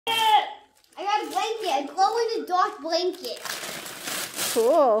I got a blanket, a glow-in-the-dark blanket.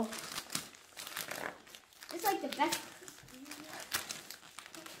 Cool. It's like the best.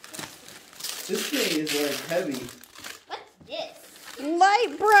 This thing is like heavy. What's this?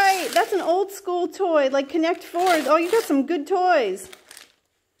 Light Bright. That's an old school toy, like Connect Fours. Oh, you got some good toys.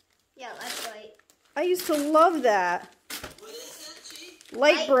 Yeah, that's right. I used to love that. What is that, Chief?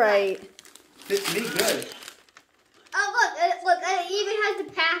 Light Bright. Fits me good. Oh, look, it even has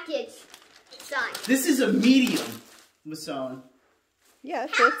the package sign. This is a medium, Masson. Yeah,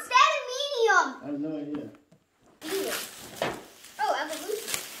 it How's fits. that a medium? I have no idea. Medium. Oh,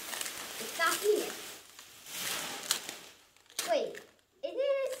 evolution. It's not medium. Wait,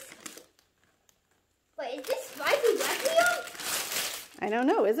 is this Spicy Requiem? I don't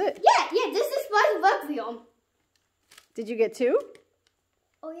know, is it? Yeah, this is Spicy Requiem. Did you get two?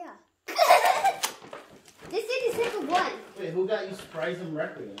 Oh, yeah. This is the second one. Wait, who got you Surprising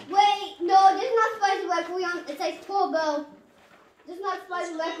Requiem? Wait, no, this is not Spicy Requiem. It's like Turbo. This is not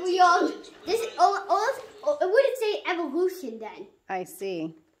Spicy Requiem. This is, it wouldn't say Evolution then. I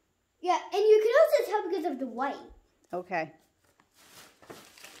see. Yeah, and you can also tell because of the white. Okay.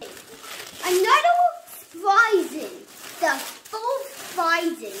 Another Spryzen. The full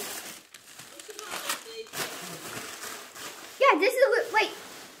Spryzen. Yeah, this is, wait.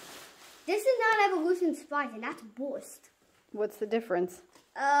 This is not Evolution Spryzen, that's Boost. What's the difference?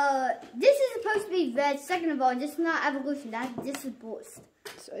 This is supposed to be red, second of all, this is not Evolution, this is Boost.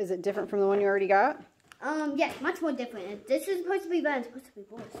 So is it different from the one you already got? Yeah, much more different. This is supposed to be red, it's supposed to be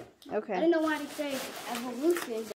Boost. Okay. I don't know why they say Evolution.